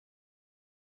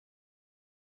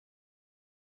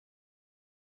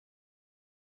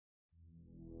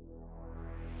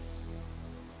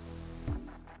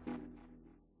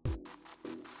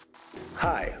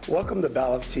Hi, welcome to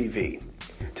Balluff TV.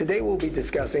 Today we'll be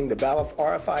discussing the Balluff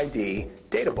RFID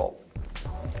Databolt.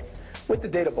 With the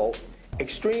Databolt,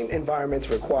 extreme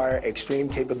environments require extreme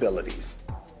capabilities.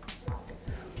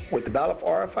 With the Balluff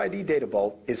RFID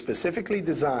Databolt is specifically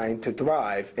designed to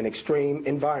thrive in extreme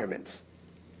environments.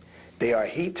 They are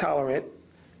heat tolerant,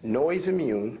 noise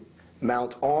immune,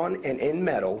 mount on and in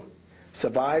metal,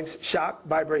 survives shock,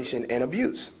 vibration, and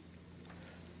abuse.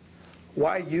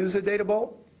 Why use a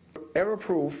Databolt?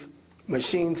 Error-proof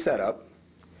machine setup,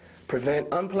 prevent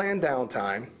unplanned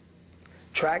downtime,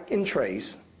 track and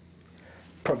trace,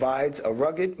 provides a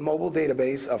rugged mobile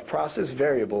database of process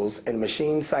variables and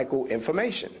machine cycle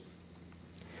information.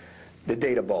 The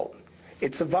Databolt.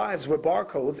 It survives where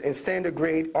barcodes and standard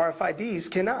grade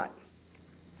RFIDs cannot.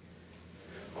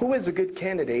 Who is a good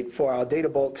candidate for our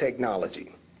Databolt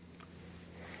technology?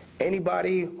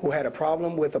 Anybody who had a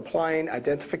problem with applying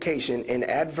identification in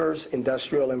adverse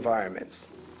industrial environments.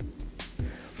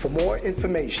 For more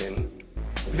information,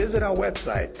 visit our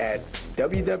website at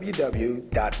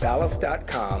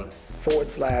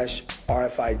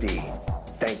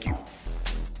www.balluff.com/RFID. Thank you.